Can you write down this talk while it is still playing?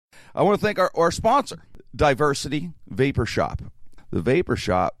I want to thank our sponsor, Diversity Vapor Shop. The Vapor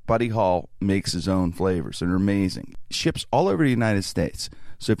Shop, Buddy Hall makes his own flavors, and they're amazing. Ships all over the United States.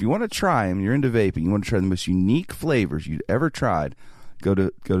 So if you want to try them, you're into vaping, you want to try the most unique flavors you've ever tried, go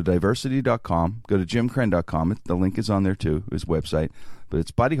to diversity.com, go to jimkrenn.com. The link is on there too, his website. But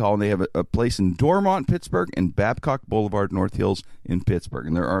it's Buddy Hall, and they have a place in Dormont, Pittsburgh, and Babcock Boulevard, North Hills in Pittsburgh.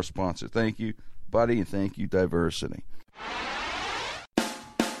 And they're our sponsor. Thank you, Buddy, and thank you, Diversity.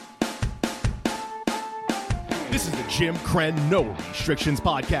 This is the Jim Krenn No Restrictions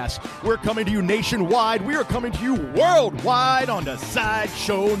podcast. We're coming to you nationwide. We are coming to you worldwide on the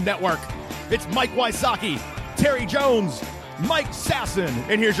Sideshow Network. It's Mike Wysocki, Terry Jones, Mike Sasson,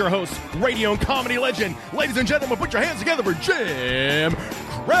 and here's your host, radio and comedy legend. Ladies and gentlemen, put your hands together for Jim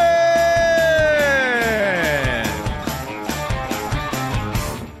Krenn.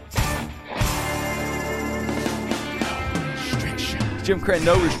 Jim Krenn,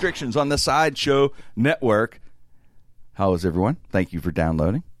 No Restrictions on the Sideshow Network. How is everyone? Thank you for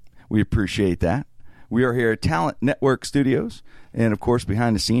downloading. We appreciate that. We are here at Talent Network Studios. And, of course,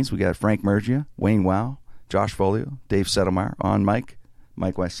 behind the scenes, we got Frank Mergia, Wayne Wow, Josh Folio, Dave Settlemeyer, on Mike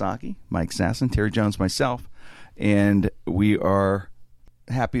Wysocki, Mike Sasson, Terry Jones, myself. And we are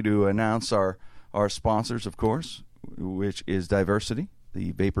happy to announce our sponsors, of course, which is Diversity,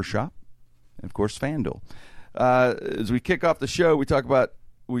 the Vapor Shop, and, of course, FanDuel. As we kick off the show, we talked about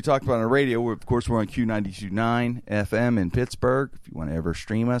on the radio. Of course, we're on Q92.9 FM in Pittsburgh. If you want to ever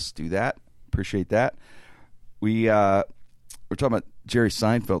stream us, do that. Appreciate that. We're talking about Jerry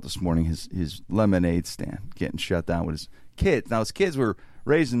Seinfeld this morning, his lemonade stand getting shut down with his kids. Now, his kids were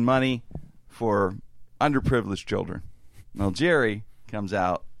raising money for underprivileged children. Now, Jerry comes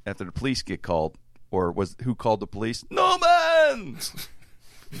out after the police get called, or who called the police? Norman!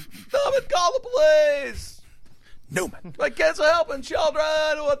 Norman, call the police! Newman. My kids are helping children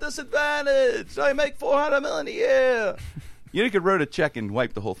who are disadvantaged. I make $400 million a year. You could write a check and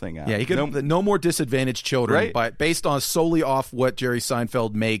wipe the whole thing out. Yeah, he could. No more disadvantaged children, right? But based on solely off what Jerry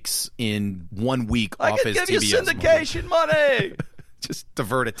Seinfeld makes in 1 week off his TBS. I could give you syndication money. Just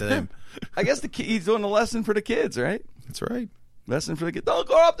divert it to him. I guess he's doing a lesson for the kids, right? That's right. Lesson for the kids. Don't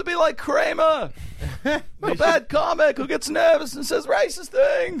grow up to be like Kramer. A bad comic who gets nervous and says racist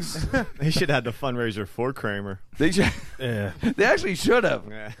things. They should have the fundraiser for Kramer. They should. Yeah. They actually should have.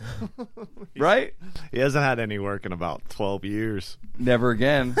 Yeah. Right? He hasn't had any work in about 12 years. Never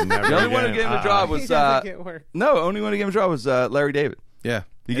again. The only one who gave him a job was only one who gave him a job was Larry David. Yeah.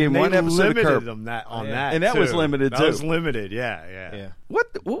 He gave him one episode of Curb. Him that, and that was limited, too. That was limited, yeah.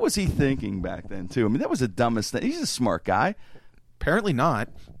 What was he thinking back then, too? I mean, that was the dumbest thing. He's a smart guy. Apparently not.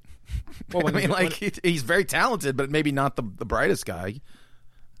 Well, I mean, he's very talented, but maybe not the brightest guy.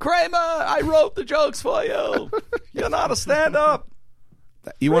 Kramer, I wrote the jokes for you. You're not a stand-up.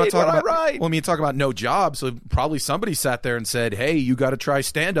 You want to talk about? Right. Well, I mean, you talk about no job. So probably somebody sat there and said, "Hey, you got to try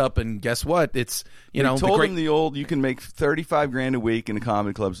stand-up." And guess what? It's told him you can make $35,000 a week in the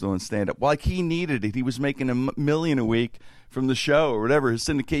comedy clubs doing stand-up. Like he needed it. He was making $1 million a week from the show or whatever. His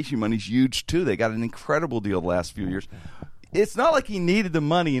syndication money's huge too. They got an incredible deal the last few years. It's not like he needed the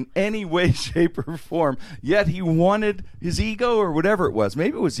money in any way, shape, or form, yet he wanted his ego or whatever it was.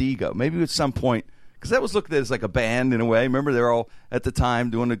 Maybe it was ego. Maybe at some point, because that was looked at as like a band in a way. Remember, they were all, at the time,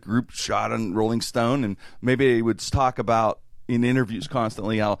 doing a group shot on Rolling Stone, and maybe they would talk about in interviews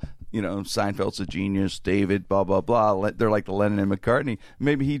constantly how, Seinfeld's a genius, David, blah, blah, blah. They're like the Lennon and McCartney.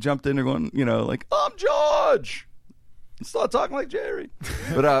 Maybe he jumped in there going, I'm George. Start talking like Jerry.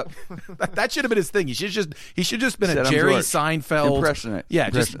 But that should have been his thing. He should just been a Jerry Seinfeld impressionist. Yeah,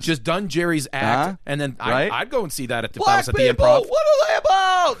 just done Jerry's act, and then right? I'd go and see that if Black I was at the people, Improv. what are they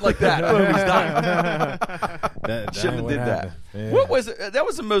about? Like that. When he's done. Shouldn't have did that. Yeah. What was it? That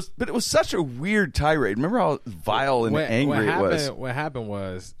was the most. But it was such a weird tirade. Remember how vile and angry it was. What happened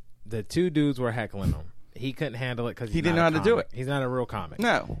was the two dudes were heckling him. He couldn't handle it because he didn't know how to do it. He's not a real comic.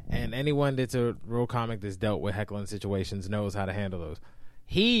 No. And anyone that's a real comic that's dealt with heckling situations knows how to handle those.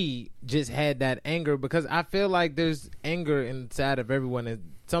 He just had that anger because I feel like there's anger inside of everyone.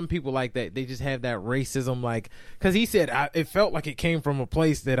 And some people like that, they just have that racism, because he said, it felt like it came from a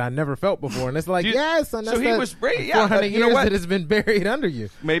place that I never felt before. And it's like, yes. And that's so he was, 400 years that has been buried under you.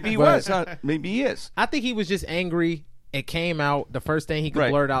 Maybe he was. Maybe he is. I think he was just angry. It came out, the first thing he could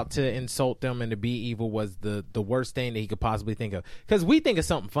blurt out to insult them and to be evil was the worst thing that he could possibly think of. Because we think of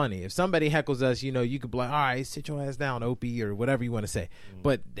something funny. If somebody heckles us, you could be like, all right, sit your ass down, Opie, or whatever you want to say.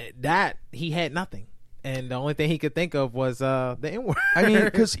 But that, he had nothing. and the only thing he could think of was the N-word. I mean,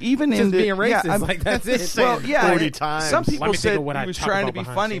 because even just in being racist, yeah, like that's it. Well, yeah, 40 times. Some Let people me think said of what he I was talk trying to about be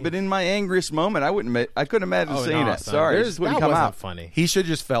behind funny, scenes. but in my angriest moment, I couldn't imagine Oh, saying no, that. son. Sorry, it just wouldn't that come wasn't out. funny. He should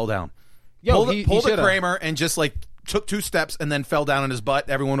just fell down. Yo, pulled he a should've. Kramer and just like took 2 steps and then fell down on his butt.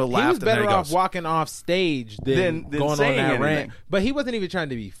 Everyone would He laugh. was And there better he off goes. walking off stage than Than going on saying that anything. rant. But he wasn't even trying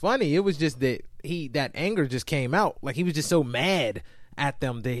to be funny. It was just that that anger just came out. Like he was just so mad at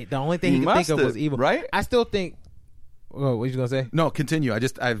them. The only thing he could think must of have, was evil. right? I still think. Oh, what you gonna say? No, continue.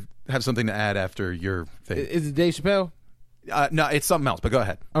 I have something to add after your thing. Is it Dave Chappelle? No, it's something else. But go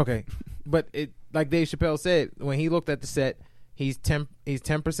ahead. Okay, but it like Dave Chappelle said when he looked at the set, he's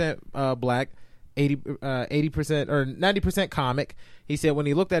 10% black, 80% or 90% comic. He said when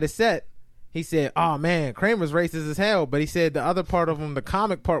he looked at his set, he said, "Oh man, Kramer's racist as hell." But he said the other part of him, the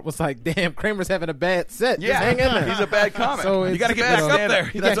comic part, was like, "Damn, Kramer's having a bad set. Just hang in there." He's a bad comic. So You it's- got to get back up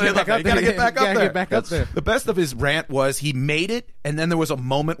there. You That's gotta what get back up You got to there. get back You up gotta there. get back up there. The best of his rant was he made it, and then there was a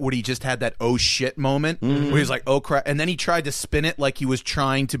moment where he just had that oh shit moment where he was like, oh crap, and then he tried to spin it like he was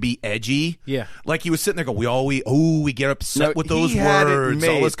trying to be edgy. Yeah. like he was sitting there going, we get upset with those he had it words,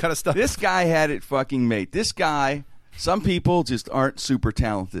 made. all this kind of stuff. This guy had it fucking made. This guy, some people just aren't super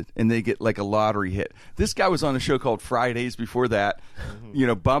talented and they get like a lottery hit. This guy was on a show called Fridays before that,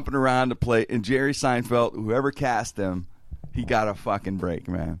 bumping around to play. And Jerry Seinfeld, whoever cast him, he got a fucking break,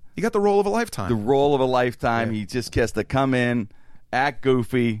 man. He got the role of a lifetime. The role of a lifetime. He just has to come in, act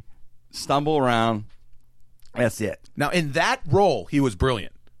goofy, stumble around. That's it. Now, in that role, he was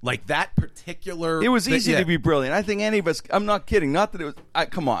brilliant. Like that particular. It was easy yeah. to be brilliant. I think any of us. I'm not kidding. Not that it was.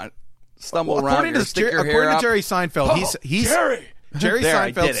 Come on, stumble Well, around. according Here, to, stick your hair according to up. Jerry Seinfeld, Oh, he's Jerry. Jerry There,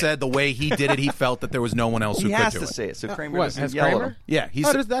 I Seinfeld did it. said the way he did it, he felt that there was no one else who He could has do to it. say it. So Kramer What, doesn't has yell at Kramer? him. Yeah,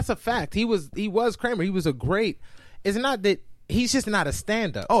 he's That's a fact. He was Kramer. He was a great. It's not that he's just not a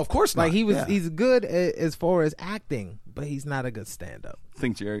stand-up. Oh, of course not. Like he was. Yeah. He's good as far as acting, but he's not a good stand-up.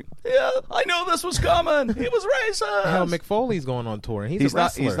 Think Jerry. Yeah, I know this was coming. He was racist. Hell, McFoley's going on tour. And He's a not.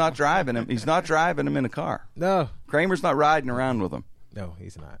 wrestler. He's not driving him. He's not driving him in a car. No, Kramer's not riding around with him, no,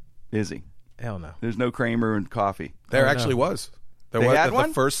 he's not. is he? Hell no. There's no Kramer and coffee. There Oh, no. actually was. There They was had the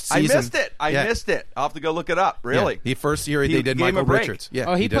one. first season. I missed it. I Yeah. missed it. I'll have to go look it up. Yeah. Really? The first year He they did gave him Michael a break. Richards. Yeah.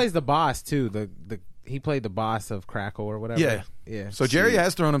 Oh, he did. plays the boss too. He played the boss of Crackle or whatever. Yeah. yeah. So Jerry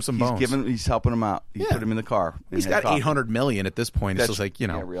has thrown him some bones. He's helping him out. He Yeah. put him in the car. and He's had got coffee. $800 million at this point. It's just like,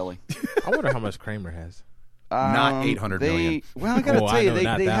 Yeah, really. I wonder how much Kramer has. Not 800 million. Well, I got to Oh, tell I you, know,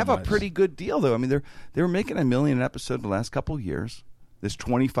 not they that have much. a pretty good deal though. I mean, they were making $1 million an episode the last couple of years. There's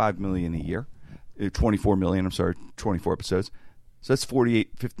 $25 million a year, 24 million. I'm sorry, 24 episodes. So that's 50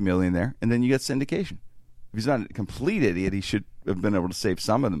 million there, and then you get syndication. If he's not a complete idiot, he should have been able to save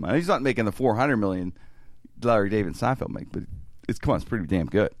some of the money. He's not making the 400 million Larry David and Seinfeld make, but it's pretty damn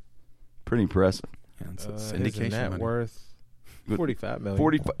good, pretty impressive. Yeah, it's His syndication net money. worth $45 million.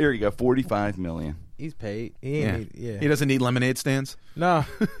 40. Here you go, 45 million. He's paid. He Yeah. ain't need, He doesn't need lemonade stands. No,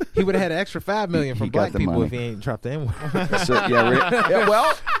 he would have had an extra $5 million from He got black the people money. if he ain't dropped the N-word. So yeah,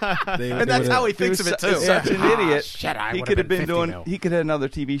 well, And that's how he thinks of it, too. Such an idiot. shit, I He would've could have been been 50 doing. mil. He could have another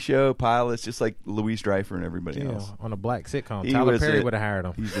TV show pilots, just like Louise Dreyfus and everybody Yeah, else. on a black sitcom. He Tyler was Perry a- would have hired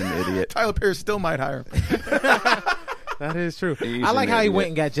him. He's an idiot. Tyler Perry still might hire him. That is true. He's I like an how he idiot. went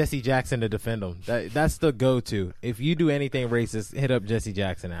and got Jesse Jackson to defend him. That's the go-to. If you do anything racist, hit up Jesse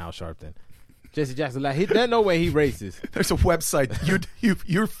Jackson and Al Sharpton. Jesse Jackson, like, there's no way he racist. There's a website,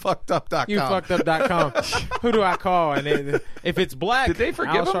 you're fucked-up.com. You fuckedup.com. Who do I call? And then, if it's black, Did they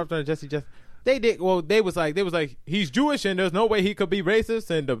forgive Al him? Sharpton and Jesse Jackson. They did. Well, they was like he's Jewish and there's no way he could be racist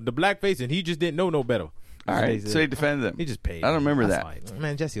and the blackface and he just didn't know no better. All right, so he defended them. He just paid. I don't remember That's that. like,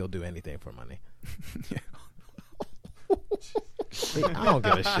 man, Jesse will do anything for money. I don't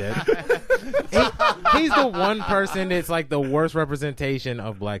give a shit. He's the one person that's like the worst representation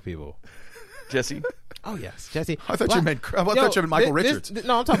of black people. Jesse. Oh yes, Jesse. I thought you meant Michael Richards.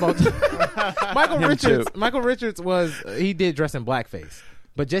 No, I'm talking about Michael Him Richards. too. Michael Richards he did dress in blackface,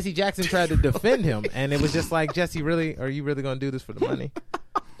 but Jesse Jackson tried to defend him, and it was just like, Jesse, really, are you really going to do this for the money?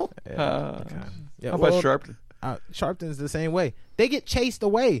 Yeah, How about Sharpton? Sharpton's the same way. They get chased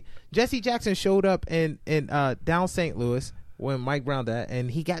away. Jesse Jackson showed up in down St. Louis when Mike Brown died, and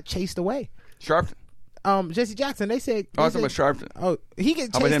he got chased away. Sharpton. Jesse Jackson. They said. Oh, I was talking about Sharpton. Oh, he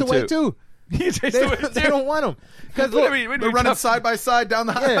gets How about chased him away too? too. He chased They, away, they too. don't want him because What look, do you mean? They're running side by side down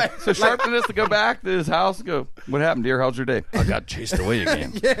the highway. yeah, So Sharpton has to go back to his house and go, what happened, dear? How's your day? I got chased away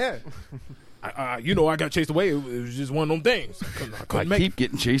again. yeah. I got chased away. It was just one of them things. I couldn't make keep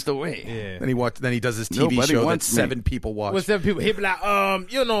getting chased away. Yeah. Then he does his TV Nobody show that wants me. 7 people watch. With 7 people, he'd be like,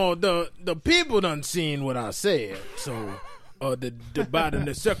 the people done seen what I said, so the Biden,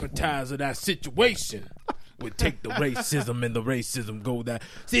 the secretaries of that situation would take the racism and the racism go down.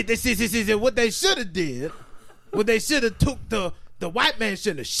 See, what they should have did, what they should have took the white man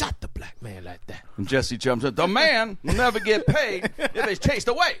shouldn't have shot the black man like that. And Jesse jumps in. The man will never get paid if he's chased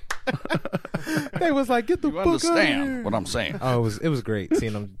away. They was like, get the You fuck out of here. understand what I'm saying? Oh, it was great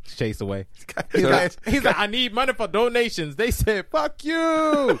seeing him chased away. He's like, I need money for donations. They said, fuck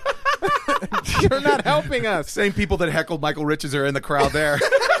you. You're not helping us. Same people that heckled Michael Richards are in the crowd there.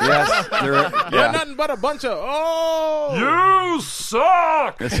 Yes. You're nothing but a bunch of, You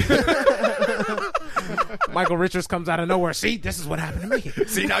suck! Michael Richards comes out of nowhere. See, this is what happened to me.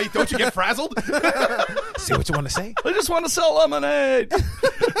 See, now don't you get frazzled? See what you want to say? I just want to sell lemonade.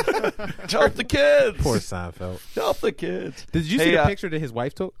 Help the kids. Poor Seinfeld. Help the kids. Did you see the picture that his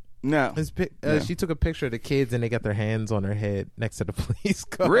wife took? No. She took a picture of the kids and they got their hands on her head next to the police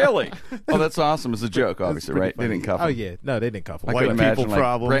car. Really? Oh, that's awesome. It's a joke, obviously, right? They didn't cuff him. Oh, yeah. No, they didn't cuff him. I White could people imagine, like,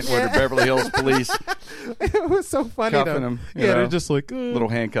 problems. Brentwood or Beverly Hills police, It was so funny, cuffing though. them. Yeah, they're just like, little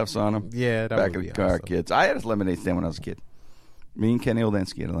handcuffs on them. Yeah, that Back would in be the car, awesome. kids. I had a lemonade stand when I was a kid. Me and Kenny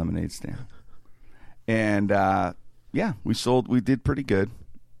Oldensky had a lemonade stand. And, yeah, we did pretty good.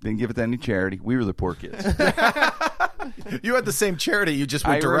 Didn't give it to any charity. We were the poor kids. You had the same charity. You just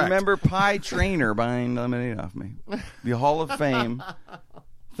went I direct. remember Pie Trainer buying lemonade off me. The Hall of Fame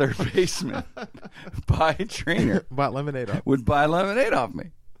third baseman, Pie Trainer, Bought lemonade off. would buy lemonade off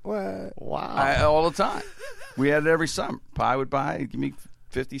me. What? Wow. All the time. We had it every summer. Pie would buy, give me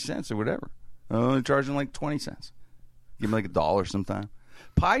 50 cents or whatever. I only charge him like 20 cents. Give him like $1 sometime.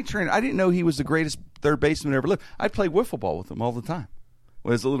 Pie Trainer, I didn't know he was the greatest third baseman ever lived. I'd play wiffle ball with him all the time.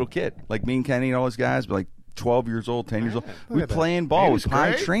 When I was a little kid. Like me and Kenny and all those guys, but like 12 years old, 10 years old. We'd playing ball He with was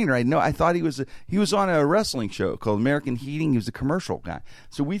Pie great. Trainer. I thought he was on a wrestling show called American Heating. He was a commercial guy.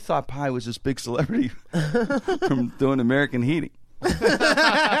 So we thought Pie was this big celebrity from doing American Heating.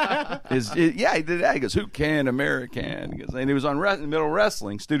 Yeah, he did that. He goes, "Who can American?" He goes, and he was on middle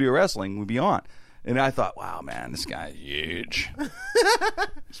wrestling, studio wrestling would be on. And I thought, wow, man, this guy's huge.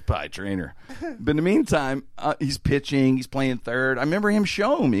 He's Pie Trainer. But in the meantime, he's pitching. He's playing third. I remember him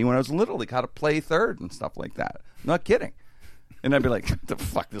showing me when I was little, like how to play third and stuff like that. Not kidding. And I'd be like, what the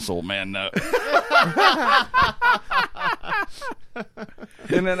fuck this old man knows?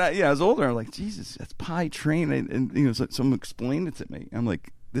 And then, I was older. I'm like, Jesus, that's Pie Trainer. And so someone explained it to me. I'm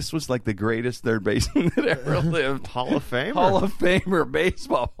like, this was like the greatest third baseman that ever lived. Hall of Famer. Hall of Famer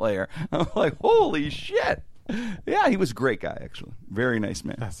baseball player. I'm like, holy shit. Yeah, he was a great guy, actually. Very nice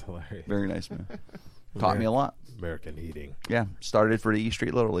man. That's hilarious. Very nice man. Taught me a lot. American eating. Yeah, started for the East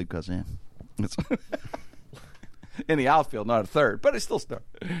Street Little League because in the outfield, not a third, but I still started.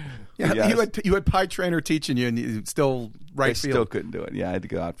 Yeah, Yes. you had Pie Trainer teaching you, and you still right I field. still couldn't do it. Yeah, I had to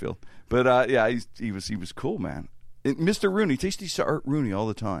go outfield. But yeah, he was cool, man. And Mr. Rooney, he used to Art Rooney all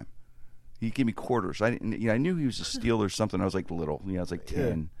the time. He gave me quarters. I didn't. I knew he was a steal or something. I was like little. I was like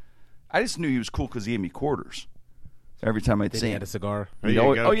 10. I just knew he was cool because he gave me quarters every time I'd Did see he him. had a cigar? He'd There you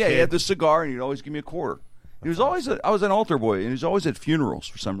always, go, he kid. had the cigar, and he'd always give me a quarter. He was always. I was an altar boy, and he was always at funerals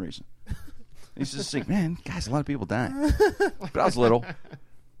for some reason. He's just like, man, guys, a lot of people dying. But I was little.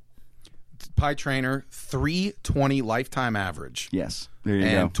 Pie Trainer, 320 lifetime average. Yes, there you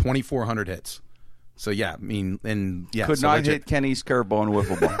And go. 2,400 hits. So, yeah, I mean, and yeah. Could so not legit. hit Kenny's curveball and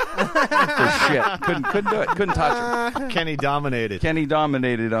wiffle ball. For shit. Couldn't do it. Couldn't touch him. Kenny dominated. Kenny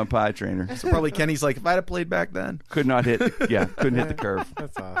dominated on Pie Trainer. So probably Kenny's like, if I'd have played back then. Could not hit. Yeah, couldn't hit the curve.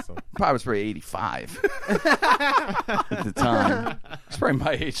 That's awesome. Probably was probably 85 at the time. He's probably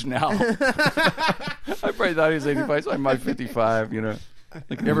my age now. I probably thought he was 85. So I might 55. You know.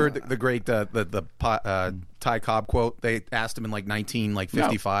 Like, Remember the great Ty Cobb quote? They asked him in like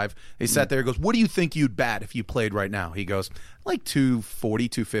 1955. They sat there and goes, "What do you think you'd bat if you played right now?" He goes, "Like 240,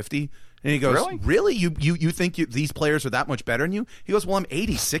 250." And he goes, "Really? You think these players are that much better than you?" He goes, "Well, I'm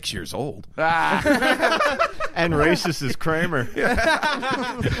 86 years old." And racist is Kramer.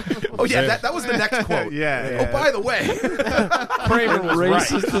 Oh yeah, that was the next quote. Yeah. Oh, by the way, Kramer was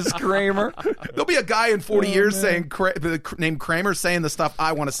racist is Kramer. there'll be a guy in 40 years saying named Kramer saying the stuff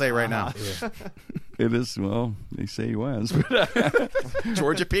I want to say right now. It is. Well, they say he was.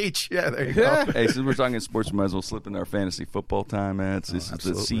 Georgia Peach. Yeah, there you go. Hey, since we're talking sports, we might as well slip in our fantasy football time.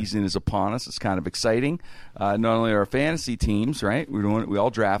 The season is upon us. It's kind of exciting. Not only our fantasy teams, right? We all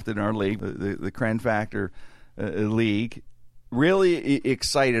drafted in our league, the Cren Factor League. Really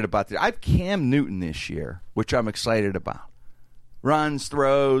excited about I have Cam Newton this year, which I'm excited about. Runs,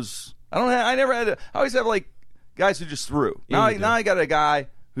 throws. I always have like guys who just threw. Now I got a guy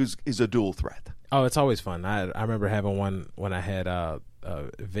is a dual threat. Oh, it's always fun. I remember having one when I had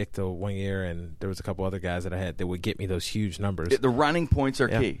Victor one year, and there was a couple other guys that I had that would get me those huge numbers. The running points are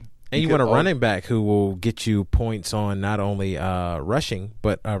Yeah. key. And you want a running back who will get you points on not only rushing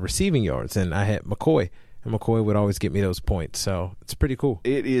but receiving yards. And I had McCoy, and McCoy would always get me those points. So it's pretty cool.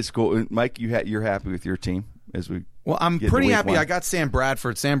 It is cool. Mike, you're happy with your team as we. Well, I'm get to pretty week happy. one. I got Sam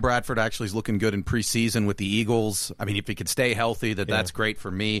Bradford. Sam Bradford actually is looking good in preseason with the Eagles. I mean, if he could stay healthy, that's great for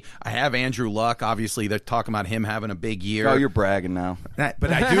me. I have Andrew Luck. Obviously, they're talking about him having a big year. Oh, you're bragging now.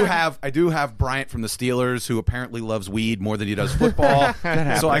 But I do have Bryant from the Steelers, who apparently loves weed more than he does football.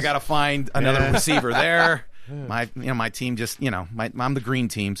 So I got to find another receiver there. My team just I'm the green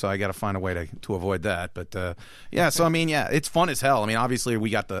team, so I got to find a way to avoid that. But so I mean, it's fun as hell. I mean, obviously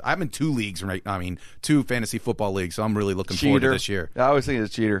I'm in 2 leagues right now. I mean, 2 fantasy football leagues, so I'm really looking forward to this year. I always think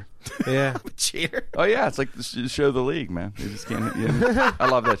it's cheater. Yeah. Cheater. Oh yeah, it's like the show of the league, man. You just can't. I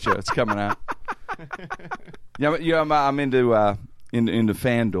love that show. It's coming out. I'm into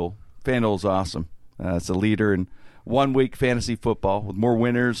FanDuel. FanDuel's awesome. It's a leader in 1 week fantasy football with more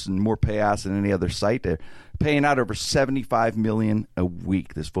winners and more payouts than any other site. They're paying out over $75 million a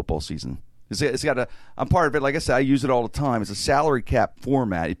week this football season. It's got I'm part of it. Like I said, I use it all the time. It's a salary cap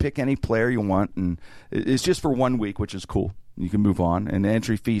format. You pick any player you want, and it's just for 1 week, which is cool. You can move on, and the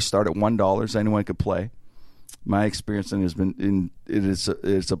entry fees start at $1. Anyone could play. My experience has been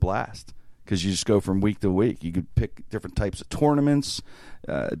it's a blast because you just go from week to week. You could pick different types of tournaments,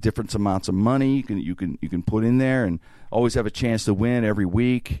 different amounts of money you can put in there, and always have a chance to win every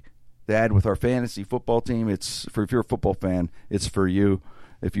week. To add with our fantasy football team, if you're a football fan, it's for you.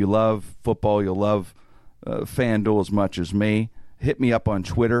 If you love football, you'll love FanDuel as much as me. Hit me up on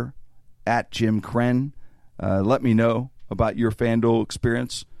Twitter @JimKren. Let me know about your FanDuel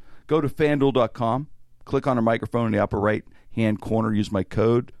experience. Go to FanDuel.com. Click on the microphone in the upper right-hand corner. Use my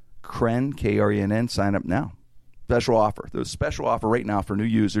code KREN, KRENN. Sign up now. Special offer. There's a special offer right now for new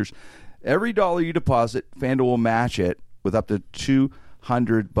users. Every dollar you deposit, FanDuel will match it with up to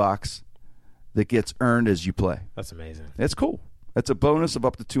 $200 that gets earned as you play. That's amazing. That's cool. That's a bonus of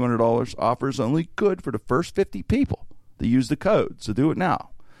up to $200. Offers only good for the first 50 people that use the code. So do it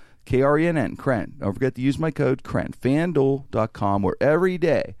now. KRENN, KREN. Don't forget to use my code KREN. FanDuel.com, where every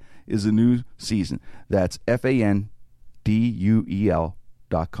day is a new season. That's FanDuel.com.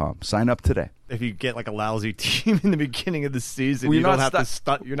 Sign up today. If you get like a lousy team in the beginning of the season, Well, you you're don't not have to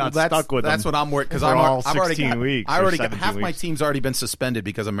stuck. You're not stuck with them. That's what I'm worried because for all 16 weeks. I already or got 17 half my weeks. team's already been suspended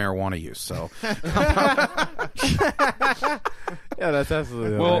because of marijuana use. So Yeah, that's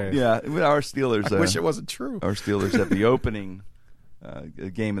absolutely Well, hilarious. yeah, with our Steelers. I wish it wasn't true. Our Steelers at the opening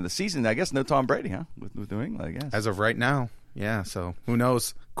game of the season. I guess no Tom Brady, huh? With New England, I guess. As of right now, yeah. So who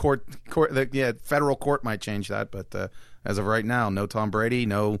knows? Federal court might change that, but as of right now, no Tom Brady,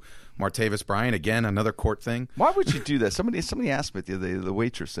 no Martavis Bryant. Again, another court thing. Why would you do that? Somebody asked me the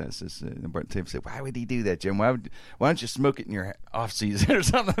waitress says, Martavis said, why would he do that, Jim? Why don't you smoke it in your off season or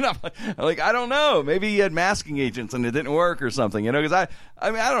something? I'm like, I don't know. Maybe he had masking agents and it didn't work or something. Because I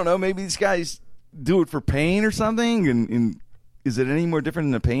mean, I don't know. Maybe these guys do it for pain or something. And is it any more different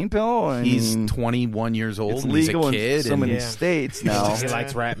than a pain pill? He's 21 years old. It's and legal he's a kid. in so and many Yeah. states now. He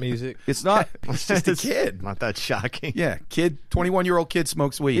likes rap music. It's not. He's just a kid. Not that shocking. Yeah, 21-year-old kid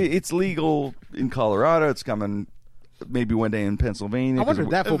smokes weed. It's legal in Colorado. It's coming maybe one day in Pennsylvania. I wonder if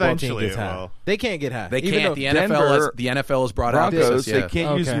that football team Eventually gets it high. will. They can't get high. They Even can't. though- The NFL has brought out Broncos, this. Yeah. they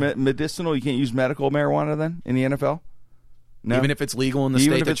can't use Okay. medicinal. You can't use medical marijuana then in the NFL. No, Even if it's legal in the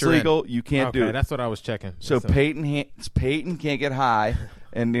even state if that it's you're legal, you can't okay, do it. that's what I was checking. So Peyton can't get high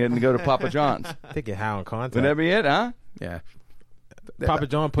and then go to Papa John's. They get high on contact. Would that be it, huh? in. Yeah. Papa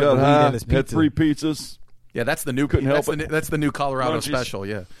John put Got the high, weed in his had pizza. 3 pizzas. Yeah, that's the new. Couldn't help That's the new Colorado Munchies. special.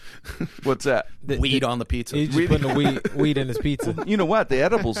 Yeah, What's that? weed on the pizza. He's just putting the weed in his pizza. You know what? The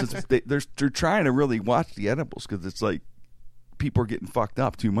edibles, they're trying to really watch the edibles because it's like people are getting fucked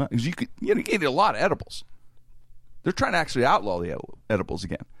up too much. 'Cause you can eat a lot of edibles. They're trying to actually outlaw the edibles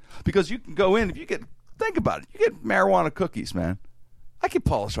again because you can go in think about it. You get marijuana cookies, man. I could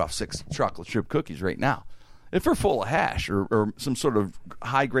polish off 6 chocolate chip cookies right now. If they're full of hash or some sort of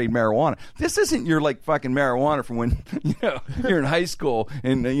high grade marijuana, this isn't your like fucking marijuana from when you're in high school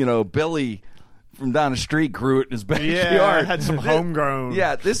and Billy from down the street grew it in his backyard. Yeah, had some homegrown.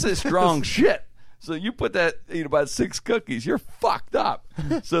 Yeah, this is strong shit. So you put that eat about 6 cookies, you're fucked up.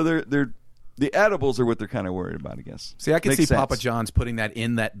 So they're the edibles are what they're kind of worried about, I guess. See, I can Makes see sense. Papa John's putting that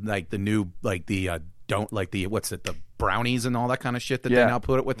in that like the new like the the brownies and all that kind of shit that Yeah. they now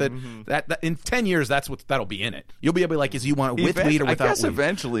put it with it. That in 10 years that'll be in it. You'll be able to like, is you want it with weed or without I guess weed?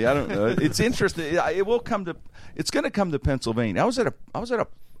 eventually, I don't know. It's interesting. It will come to. It's going to come to Pennsylvania. I was at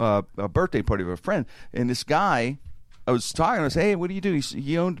a birthday party of a friend, and this guy was talking. I was, hey, what do you do?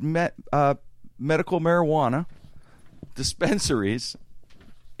 He owned medical marijuana dispensaries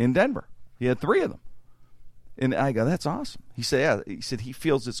in Denver. He had 3 of them. And I go, that's awesome. He said, yeah. He said he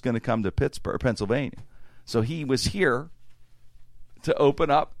feels it's going to come to Pittsburgh, Pennsylvania. So he was here to open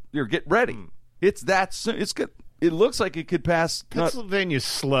up. Get ready. It's that soon. It's good. It looks like it could pass. Pennsylvania's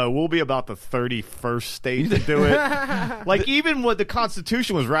slow. We'll be about the 31st state to do it. Like, even when the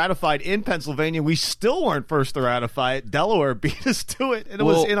Constitution was ratified in Pennsylvania, we still weren't first to ratify it. Delaware beat us to it, and it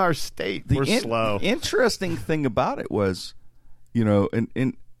was in our state. We're slow. The interesting thing about it was,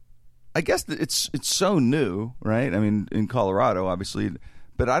 and I guess that it's so new, right? I mean, in Colorado, obviously,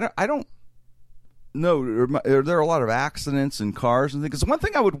 but I don't know. Are there a lot of accidents in cars and things? Because one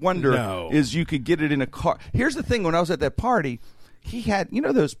thing I would wonder is you could get it in a car. Here's the thing: when I was at that party, he had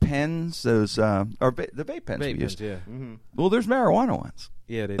those pens, those the vape pens. Vape we used. pens, yeah. Mm-hmm. Well, there's marijuana ones.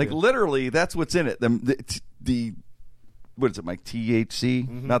 Yeah, they like do. literally, that's what's in it. The what is it, Mike? THC?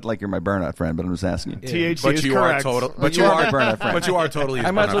 Mm-hmm. Not like you're my burnout friend, but I'm just asking you. Yeah. THC But is you correct. are total. But you are a burnout friend. But you are totally.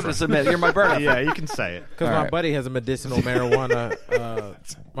 I might as well just admit you're my burnout. Yeah, you can say it. Because All my right. buddy has a medicinal marijuana.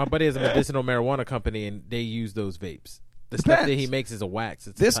 My buddy has a medicinal marijuana company, and they use those vapes. The stuff that Depends. he makes is a wax.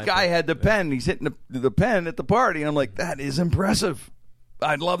 It's a This type guy of- had the pen. He's hitting the pen at the party, and I'm like, that is impressive.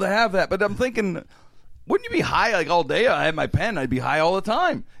 I'd love to have that. But I'm thinking, wouldn't you be high like all day? I had my pen. I'd be high all the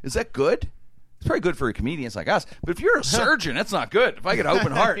time. Is that good? It's probably good for comedians like us. But if you're a surgeon, that's not good. If I get an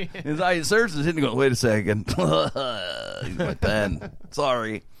open heart, and the surgeon's hitting, going, wait a second. Use my pen.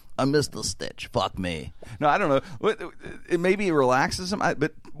 Sorry. I missed the stitch. Fuck me. No, I don't know. Maybe it relaxes them.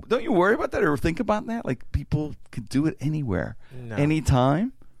 But don't you worry about that or think about that? Like, people could do it anywhere,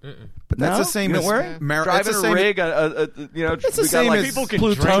 anytime. But That's no? the same You as don't worry? it's Driving the a same- rig. It's the we got same like as people can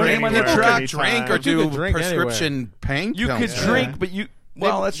plutonium on drink the anywhere. truck. People drink or But you do could drink prescription pain. You pills. could drink, but you.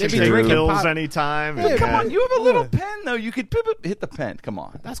 Well, that's they true. be Take drinking pills pop- anytime. Yeah, Come on, you have a little Yeah. pen though. You could hit the pen. Come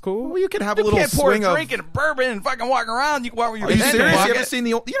on. That's cool. Well, you could have You a little can't pour a swing of. drink and bourbon and fucking walk around. You can walk with your Are you pen in your serious? You pocket. ever seen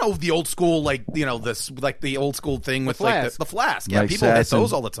the old school the old school thing with like flask. the flask? Yeah, Like people hit Sasson.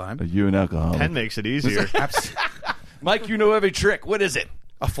 those all the time. Are you an alcoholic? Pen makes it easier. Mike, you know every trick. What is it?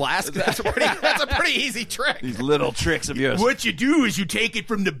 A flask? That's a pretty easy trick. These little tricks of yours. What you do is you take it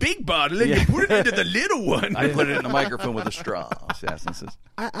from the big bottle and you put it into the little one. I put it in the microphone with a straw. Assassin says.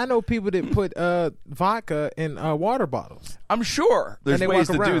 I know people that put vodka in water bottles. I'm sure there's and they ways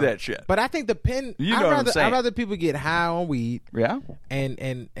walk to around. do that shit. But I think the pen. You know what I'm saying. I'd rather people get high on weed Yeah.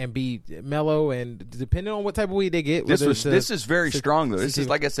 and be mellow, and depending on what type of weed they get. This whether it's this is very strong though. This is sativa-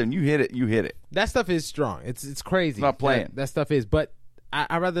 like I said. When you hit it. You hit it. that stuff is strong. It's crazy. Not playing. That stuff is, but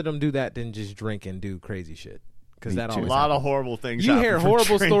I'd rather them do that than just drink and do crazy shit. Because that too. always A lot happens. of horrible things. You happen hear from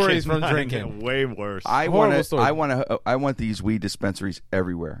horrible drinking. stories from Mine drinking. get way worse. I Horrible story. want these weed dispensaries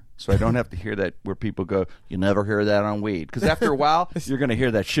everywhere, so I don't have to hear that where people go, "You never hear that on weed," because after a while, you're going to hear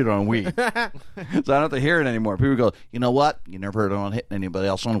that shit on weed. So I don't have to hear it anymore. People go, "You know what? You never heard it on hitting anybody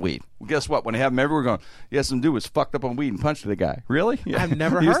else on weed." Well, guess what? When they have them everywhere, going, "Yeah, some dude was fucked up on weed and punched the guy." Really? Yeah. I've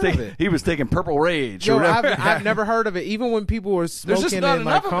never He was heard of taking- it. He was taking Purple Rage. Yo, or whatever. I've never heard of it. Even when people were There's smoking just not in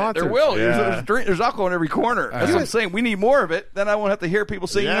like enough of it. concerts. There will. Yeah. There's alcohol in every corner. That's what I'm saying. We need more of it. Then I won't have to hear people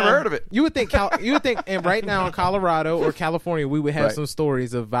say you Yeah. never heard of it. You would think, and right now in Colorado or California, we would have Right. some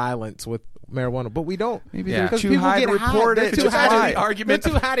stories of violence with marijuana, but we don't. Maybe they're Because too people high get to report They're it. too Just high why? to Argument.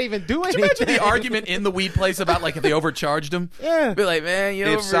 They're too high to even do Could anything. you imagine the argument in the weed place about like if they overcharged him? Yeah. Be like, man, you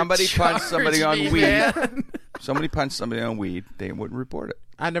If somebody punched somebody on overcharged weed, me, man." somebody punched somebody on weed, they wouldn't report it.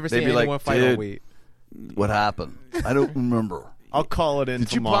 I never They'd seen be like, anyone fight on "Dude, weed. What happened? I don't remember. I'll call it in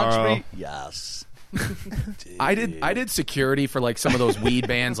Did you tomorrow. punch me? Yes. I did security for like some of those weed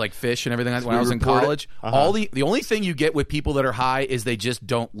bands like Fish and everything like that when I was in report it? college. All the only thing you get with people that are high is they just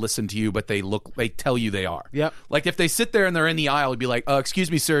don't listen to you, but they tell you they are. Yep. Like if they sit there and they're in the aisle, it'd be like,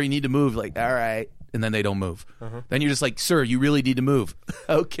 excuse me, sir, you need to move. Like, all right. And then they don't move. Then you're just like, sir, you really need to move.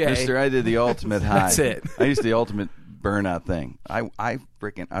 Okay. Mister, I did the ultimate high. That's it. I used the ultimate burnout thing. I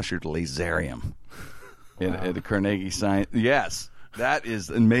freaking ushered Laserium at the Carnegie Science. Yes. That is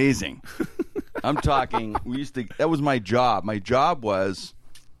amazing. I'm talking, that was my job. My job was,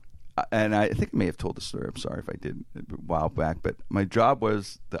 and I think I may have told the story. I'm sorry if I did a while back, but my job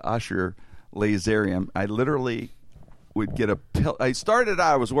was to usher Laserium. I literally would get a pill. I started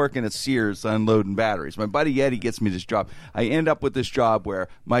out, I was working at Sears unloading batteries. My buddy Eddie gets me this job. I end up with this job where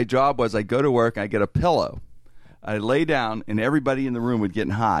my job was I go to work, I get a pillow. I lay down, and everybody in the room would get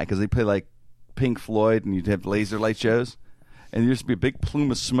high because they play like Pink Floyd, and you'd have laser light shows. And there used to be a big plume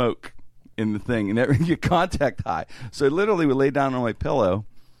of smoke in the thing, and you get contact high. So I literally would lay down on my pillow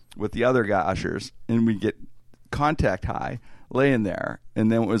with the other guy ushers, and we'd get contact high, laying there, and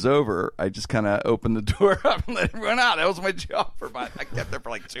then when it was over, I just kind of opened the door up and let everyone out. That was my job I kept there for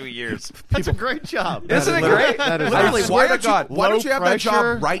like 2 years. That's a great job. Isn't it great? That is Literally, awesome. why swear to God. why don't you have that pressure.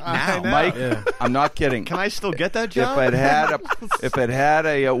 job right I now? know. Mike, I'm not kidding. Can I still get that If job? it had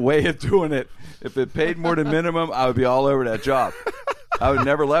a way of doing it, if it paid more than minimum, I would be all over that job. I would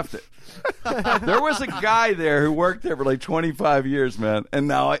never left it. There was a guy there who worked there for like 25 years, man, and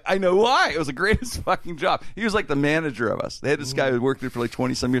now I know why. It was the greatest fucking job. He was like the manager of us. They had this guy who worked there for like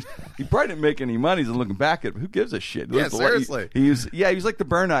 20-some years. He probably didn't make any money. He's looking back at it, but who gives a shit? Yeah, seriously. He was like the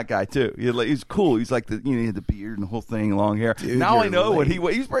burnout guy too. He was cool. He's like he had the beard and the whole thing, long hair. Dude, now I you're know what late. he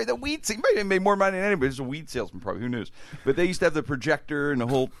was probably the weed. He might have made more money than anybody. He's a weed salesman, probably. Who knows? But they used to have the projector and the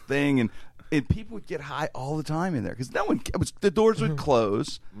whole thing, and people would get high all the time in there because no one. The doors would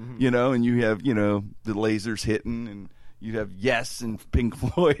close, and you have the lasers hitting, and you'd have Yes and Pink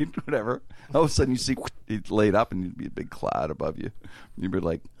Floyd, whatever. All of a sudden, you see it laid up, and it'd be a big cloud above you. You'd be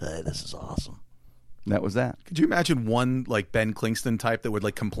like, "Hey, this is awesome." And that was that. Could you imagine one like Ben Kingston type that would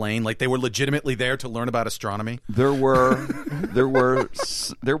like complain, like they were legitimately there to learn about astronomy? There were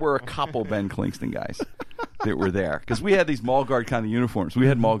a couple Ben Kingston guys that were there because we had these mall guard kind of uniforms. We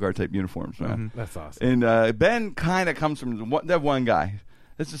had mall guard type uniforms, man. That's awesome. And Ben kind of comes from that one guy.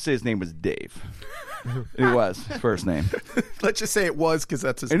 Let's just say his name was Dave. It was his first name. Let's just say it was because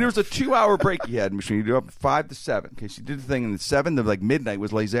that's his. And there was a 2-hour break he had in between. He'd do up 5 to 7. Okay, she did the thing, and 7 to like midnight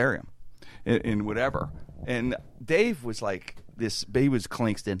was laserium, and whatever. And Dave was like this. He was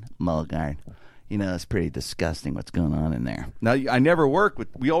Kingston mall guard. It's pretty disgusting what's going on in there. Now, I never worked with.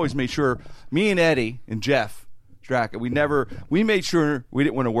 We always made sure. Me and Eddie and Jeff Straka. We made sure we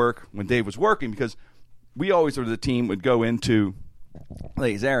didn't want to work when Dave was working because we always, or the team, would go into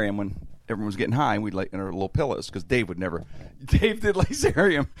laserium when everyone was getting high, and we'd like in our little pillows because Dave would never. Dave did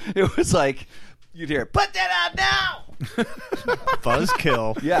laserium. It was like you'd hear, "Put that out now!"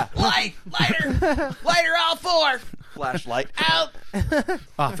 Buzzkill. Yeah, lighter all 4. Flashlight out.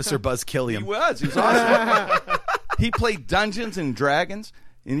 Officer Buzz He Killiam. was awesome. He played Dungeons and Dragons,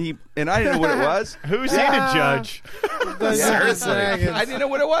 and I didn't know what it was. Who's he to judge? Seriously. I didn't know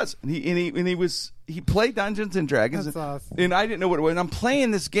what it was. And he played Dungeons and Dragons. That's awesome. And I didn't know what it was. And I'm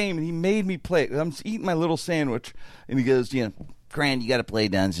playing this game, and he made me play it. I'm eating my little sandwich, and he goes, Grant, you got to play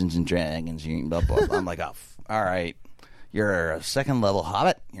Dungeons and Dragons. Blah, blah, blah. I'm like, oh, all right. You're a 2nd level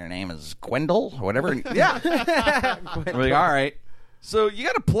hobbit. Your name is Gwendol or whatever. Yeah. I'm like, all right. So you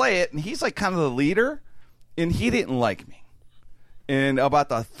got to play it, and he's like kind of the leader, and he didn't like me. And about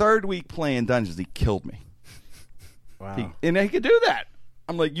the 3rd week playing Dungeons, he killed me. Wow. And he could do that.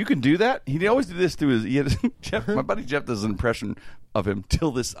 I'm like, you can do that? He always did this to his. Jeff, my buddy Jeff does an impression of him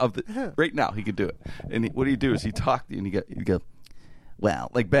right now. He could do it. And what he'd do is he'd talk to you, and he'd go,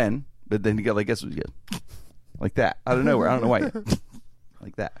 well, like Ben, but then he'd go, like, guess what? He'd go, like that. Out of nowhere. I don't know why.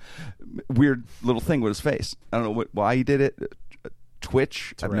 Like that. Weird little thing with his face. I don't know why he did it.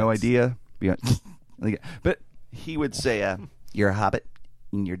 Twitch. I have no idea. But he would say, you're a hobbit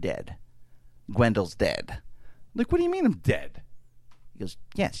and you're dead. Gwendol's dead. Like, what do you mean I'm dead? He goes,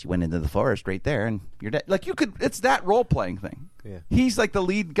 yes, you went into the forest right there and you're dead. Like, it's that role-playing thing. Yeah. He's like the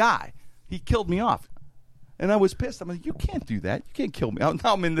lead guy. He killed me off. And I was pissed. I'm like, you can't do that. You can't kill me. Now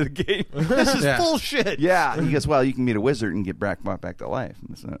I'm into the game. This is bullshit. Yeah. He goes, well, you can meet a wizard and get brought back to life.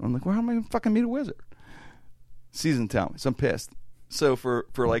 And I'm like, well, how am I going to fucking meet a wizard? Season tell me. So I'm pissed. So for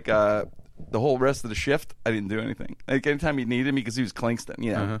like the whole rest of the shift, I didn't do anything. Like anytime he needed me because he was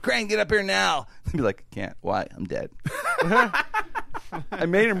Kingston, Crane, get up here now. He'd be like, can't. Why? I'm dead. I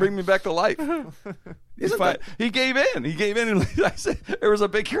made him bring me back to life. He's fine. He gave in. And I said, there was a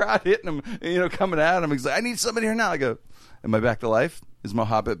big crowd hitting him, coming at him. He's like, I need somebody here now. I go, am I back to life? Is my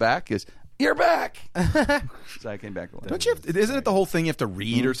hobbit back? He goes, you're back. So I came back to life. Don't you? Isn't it the whole thing you have to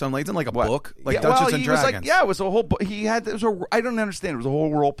read or something? Isn't it like a What? book, like Yeah, Dungeons well, and he was Dragons? like, it was a whole. I don't understand. It was a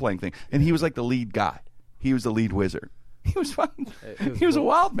whole role playing thing, and he was like the lead guy. He was the lead wizard. He was fun. He was a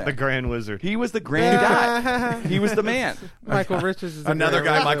wild man. The Grand Wizard. He was the grand guy. He was the man. Michael Richards is Another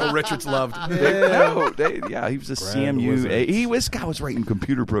guy great Michael Richards loved. He was a Grand CMU. wizard. This guy was writing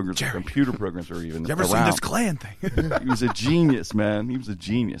computer programs. Computer programs were even You ever seen around. this clan thing? He was a genius, man. He was a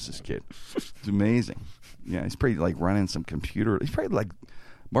genius. This kid. It's amazing. Yeah, he's probably like running some computer. He's probably like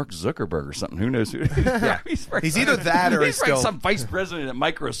Mark Zuckerberg or something. Who knows who? Yeah, He's either that or he's he's still some vice president at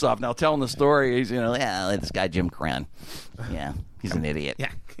Microsoft now telling the story. He's this guy Jim Crenn. Yeah, he's an idiot.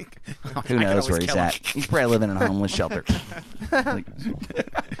 Yeah. Who knows where he's at? He's probably living in a homeless shelter. Like,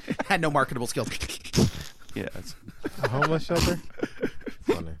 Had no marketable skills. yeah, it's, A homeless shelter?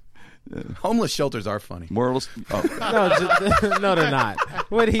 Funny. Homeless shelters are funny. Morals. Oh. No, they're not.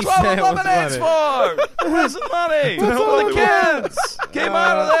 What he That's what said was lemonade's funny. for. Where's the money? All the kids came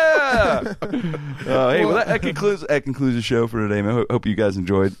out of there. Hey, well, that concludes the show for today, man. Hope you guys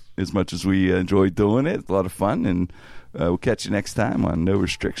enjoyed as much as we enjoyed doing it. It's a lot of fun, and we'll catch you next time on No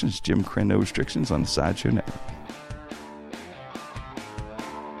Restrictions. Jim Krenn, No Restrictions on the Sideshow Network.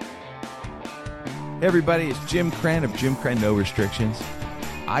 Hey everybody, it's Jim Krenn of Jim Krenn No Restrictions.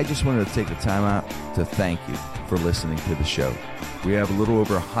 I just wanted to take the time out to thank you for listening to the show. We have a little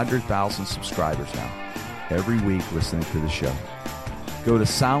over 100,000 subscribers now, every week listening to the show. Go to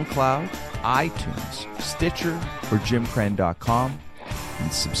SoundCloud, iTunes, Stitcher, or jimkrenn.com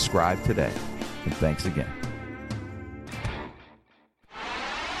and subscribe today. And thanks again.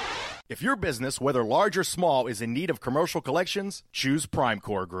 If your business, whether large or small, is in need of commercial collections, choose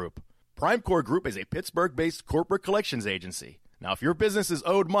Primecore Group. Primecore Group is a Pittsburgh-based corporate collections agency. Now, if your business is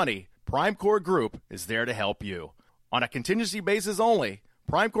owed money, Primecore Group is there to help you. On a contingency basis only,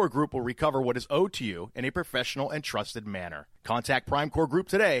 Primecore Group will recover what is owed to you in a professional and trusted manner. Contact Primecore Group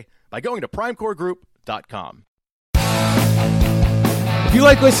today by going to primecoregroup.com. If you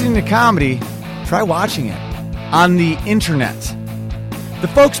like listening to comedy, try watching it on the internet. The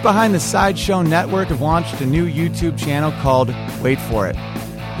folks behind the Sideshow Network have launched a new YouTube channel called Wait For It.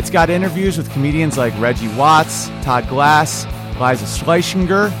 It's got interviews with comedians like Reggie Watts, Todd Glass, Liza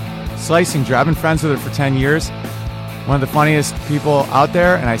Schlesinger. I've been friends with her for 10 years. One of the funniest people out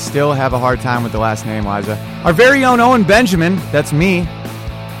there, and I still have a hard time with the last name, Liza. Our very own Owen Benjamin, that's me,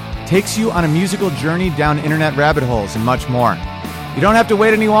 takes you on a musical journey down internet rabbit holes and much more. You don't have to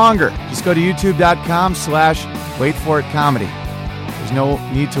wait any longer. Just go to youtube.com/waitforitcomedy. There's no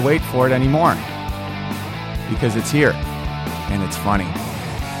need to wait for it anymore because it's here and it's funny.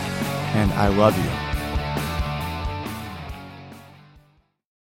 And I love you.